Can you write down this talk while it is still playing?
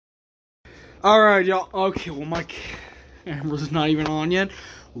Alright, y'all. Okay, well, my camera's not even on yet.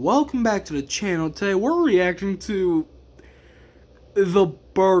 Welcome back to the channel. Today, we're reacting to the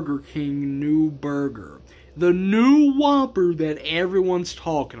Burger King new burger. The new Whopper that everyone's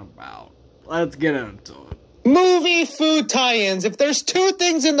talking about. Let's get into it. Movie food tie-ins. If there's two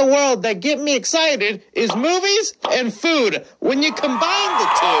things in the world that get me excited, is movies and food. When you combine the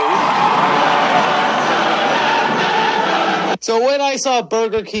two... So when I saw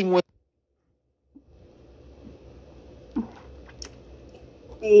Burger King with...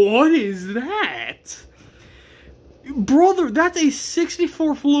 What is that? Brother, that's a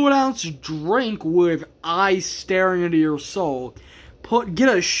 64 fluid ounce drink with eyes staring into your soul. Get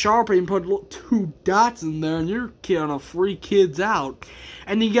a Sharpie and put 2 dots in there and you're gonna freak kids out.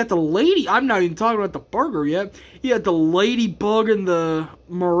 And you got the lady, I'm not even talking about the burger yet. You got the ladybug and the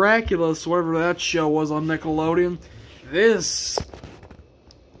miraculous, whatever that show was on Nickelodeon. This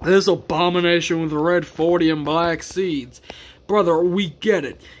abomination with red 40 and black seeds. Brother, we get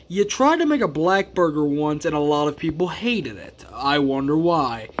it. You tried to make a black burger once and a lot of people hated it. I wonder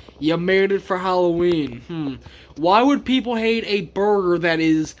why. You made it for Halloween. Why would people hate a burger that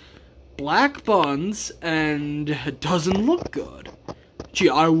is black buns and doesn't look good? Gee,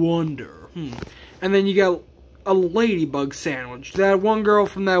 I wonder. And then you got a ladybug sandwich. That one girl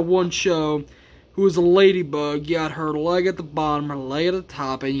from that one show who was a ladybug, you got her leg at the bottom, her leg at the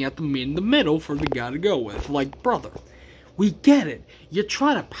top, and you got the meat in the middle for the guy to go with. Like, brother, we get it. You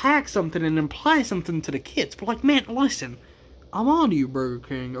try to pack something and imply something to the kids, but like, man, listen, I'm on to you, Burger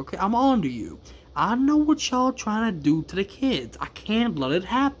King, okay? I'm on to you. I know what y'all trying to do to the kids. I can't let it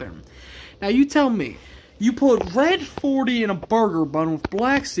happen. Now, you tell me, you put red 40 in a burger bun with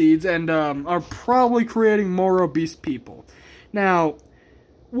black seeds and are probably creating more obese people. Now,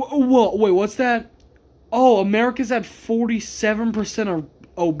 wait, what's that? Oh, America's at 47% of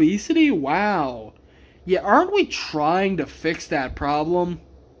obesity? Wow. Yeah, aren't we trying to fix that problem?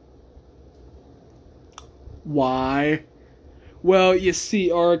 Why? Well, you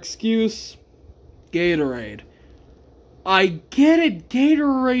see, our excuse... Gatorade. I get it,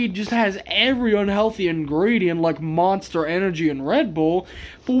 Gatorade just has every unhealthy ingredient like Monster Energy and Red Bull,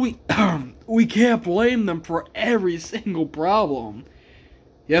 but we can't blame them for every single problem.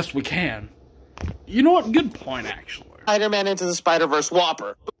 Yes, we can. You know what? Good point, actually. Spider-Man Into the Spider-Verse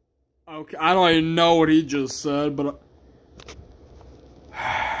Whopper. Okay, I don't even know what he just said, but...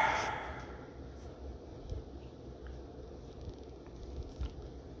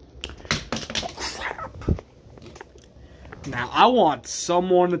 Now, I want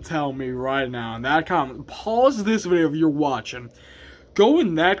someone to tell me right now in that comment, pause this video if you're watching, go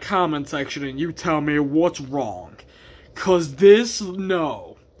in that comment section and you tell me what's wrong. Cause this,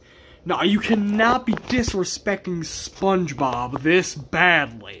 no. No, you cannot be disrespecting SpongeBob this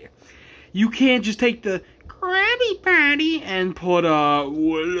badly. You can't just take the Krabby Patty and put,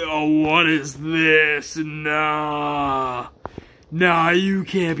 what is this? Nah. Nah, you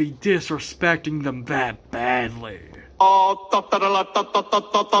can't be disrespecting them that badly. Whopper,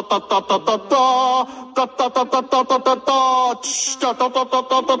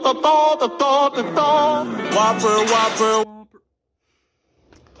 Whopper.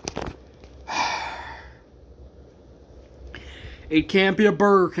 It can't be a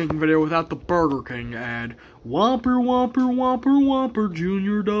Burger King video without the Burger King ad. Whopper, Whopper, Whopper, Whopper,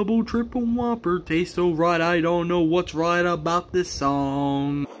 Junior, Double, Triple Whopper. Tastes so right, I don't know what's right about this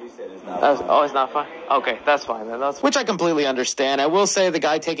song. It's not fine? Okay, that's fine then. Which I completely understand. I will say the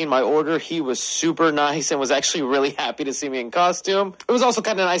guy taking my order, he was super nice and was actually really happy to see me in costume. It was also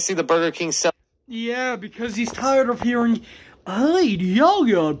kind of nice to see the Burger King sell. Yeah, because he's tired of hearing, hey, do y'all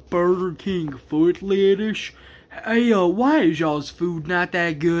got Burger King foot ladies? Hey, why is y'all's food not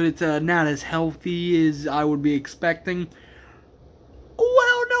that good? It's not as healthy as I would be expecting.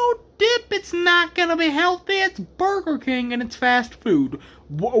 Well, no dip, it's not gonna be healthy. It's Burger King and it's fast food.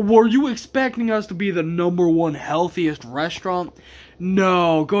 Were you expecting us to be the #1 healthiest restaurant?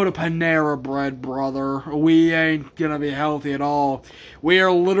 No, go to Panera Bread, brother. We ain't gonna be healthy at all. We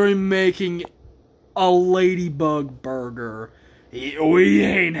are literally making a ladybug burger. We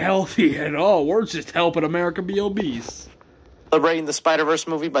ain't healthy at all. We're just helping America be obese. Celebrating the Spider-Verse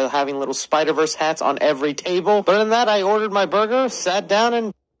movie by having little Spider-Verse hats on every table. But in that, I ordered my burger, sat down,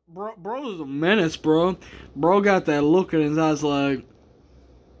 and... Bro's a menace, bro. Bro got that look in his eyes like,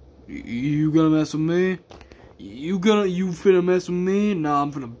 you gonna mess with me? You finna mess with me? Nah,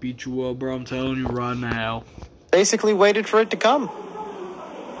 I'm finna beat you up, bro. I'm telling you right now. Basically waited for it to come.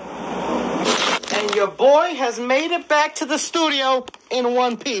 And your boy has made it back to the studio in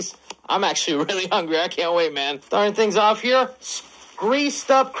one piece. I'm actually really hungry. I can't wait, man. Starting things off here. greased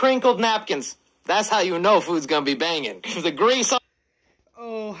up, crinkled napkins. That's how you know food's gonna be banging. The grease on.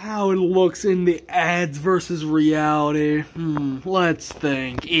 Oh, how it looks in the ads versus reality. Let's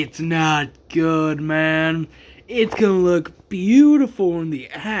think. It's not good, man. It's gonna look beautiful in the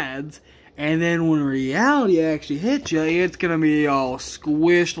ads, and then when reality actually hits you, it's gonna be all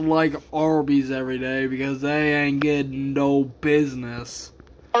squished like Arby's every day because they ain't getting no business.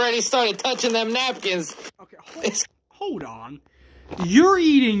 Already started touching them napkins. Okay, hold on. You're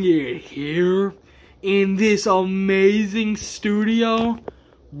eating it here? In this amazing studio?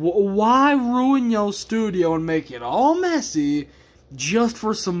 Why ruin your studio and make it all messy just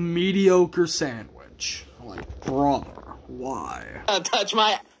for some mediocre sandwich? Like, brother, why?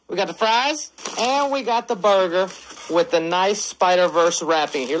 We got the fries, and we got the burger with the nice Spider-Verse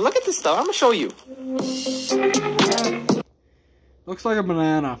wrapping here. Look at this stuff. I'm gonna show you. Looks like a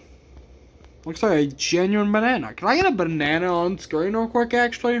banana. Looks like a genuine banana. Can I get a banana on screen real quick,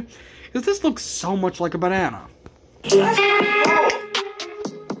 actually? Because this looks so much like a banana.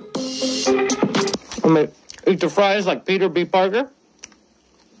 I'm gonna eat the fries like Peter B. Parker.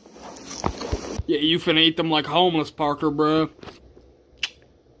 Yeah, you finna eat them like homeless Parker, bro.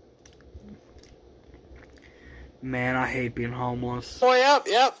 Man, I hate being homeless. Oh, yep.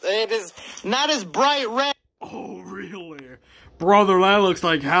 It is not as bright red. Oh, really? Brother, that looks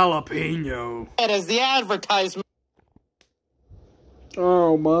like jalapeno. As the advertisement.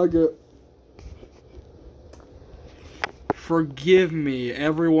 Oh my god. Forgive me,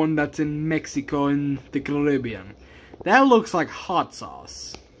 everyone that's in Mexico and the Caribbean. That looks like hot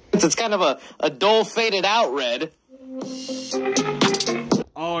sauce. It's kind of a dull faded out red.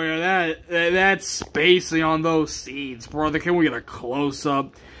 Oh yeah, that's spacey on those seeds, brother. Can we get a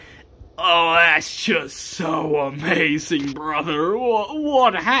close-up? Oh, that's just so amazing, brother.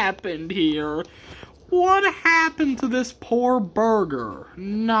 What happened here? What happened to this poor burger?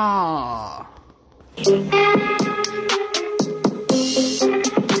 Nah.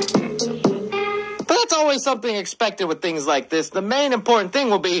 But that's always something expected with things like this. The main important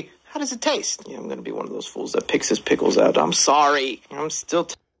thing will be, how does it taste? Yeah, I'm gonna be one of those fools that picks his pickles out. I'm sorry. I'm still...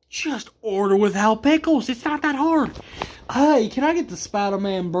 Just order without pickles. It's not that hard. Hey, can I get the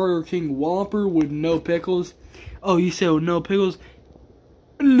Spider-Man Burger King Whopper with no pickles? Oh, you said with no pickles?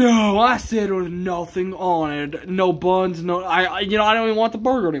 No, I said with nothing on it. No buns, no... I don't even want the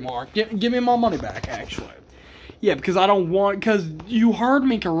burger anymore. Give me my money back, actually. Yeah, because I don't want... Because you heard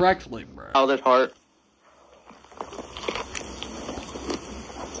me correctly, bro. Held it heart.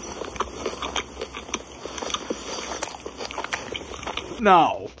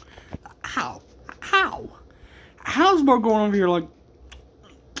 No. How's Bro going over here like,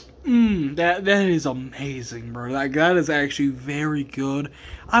 that is amazing, bro. That is actually very good.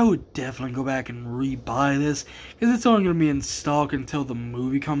 I would definitely go back and re-buy this, because it's only going to be in stock until the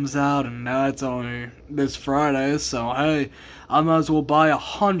movie comes out, and now it's only this Friday, so hey, I might as well buy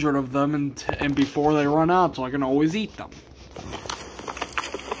 100 of them and before they run out, so I can always eat them.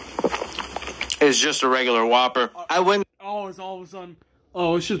 It's just a regular Whopper. I wouldn't... Oh, it's all of a sudden...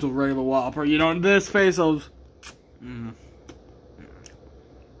 Oh, it's just a regular Whopper. You know, in this face, I was...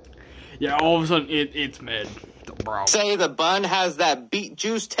 Yeah, all of a sudden, it's mid, bro. Say the bun has that beet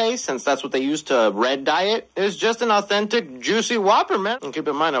juice taste, since that's what they use to red dye it. It's just an authentic, juicy Whopper, man. And keep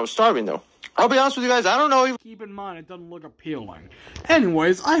in mind, I was starving, though. I'll be honest with you guys, I don't know. Keep in mind, it doesn't look appealing.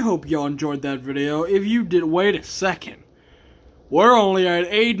 Anyways, I hope y'all enjoyed that video. If you did, wait a second. We're only at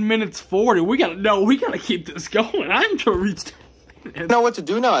 8 minutes 40. We gotta keep this going. I'm to reach... I know what to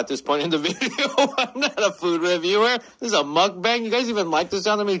do now at this point in the video. I'm not a food reviewer. This is a mukbang. You guys even like the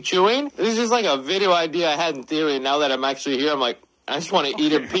sound of me chewing? This is just like a video idea I had in theory. Now that I'm actually here, I'm like, I just want to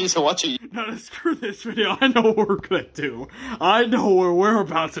eat in peace and watch it. No, screw this video. I know what we're gonna do. I know what we're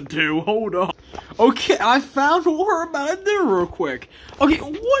about to do. Hold on. Okay, I found what we're about to do real quick. Okay,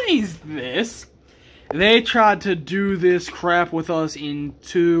 what is this? They tried to do this crap with us in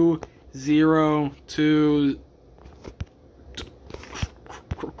 2-0-2...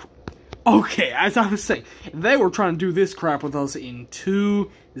 Okay, as I was saying, they were trying to do this crap with us in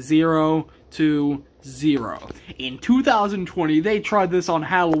 2020. In 2020, they tried this on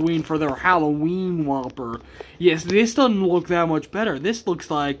Halloween for their Halloween Whopper. Yes, this doesn't look that much better. This looks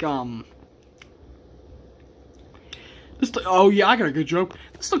like, oh yeah, I got a good joke.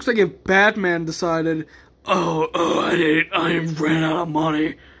 This looks like if Batman decided, I ran out of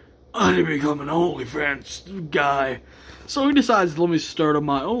money. I need to become an OnlyFans guy. So he decides, let me start up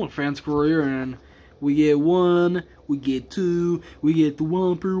my OnlyFans career, and we get 1, we get 2, we get the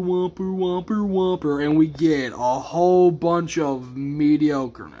Whopper, and we get a whole bunch of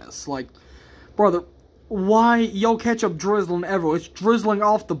mediocreness. Like, brother, why yo ketchup drizzling everywhere? It's drizzling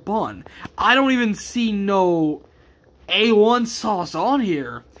off the bun. I don't even see no A1 sauce on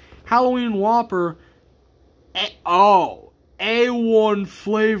here. Halloween Whopper. A1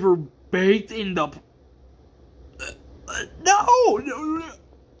 flavor baked in the... No!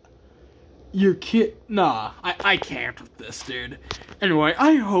 You're Nah, I can't with this, dude. Anyway,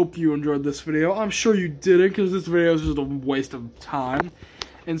 I hope you enjoyed this video. I'm sure you didn't, because this video is just a waste of time.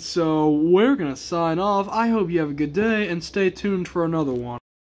 And so, we're gonna sign off. I hope you have a good day, and stay tuned for another one.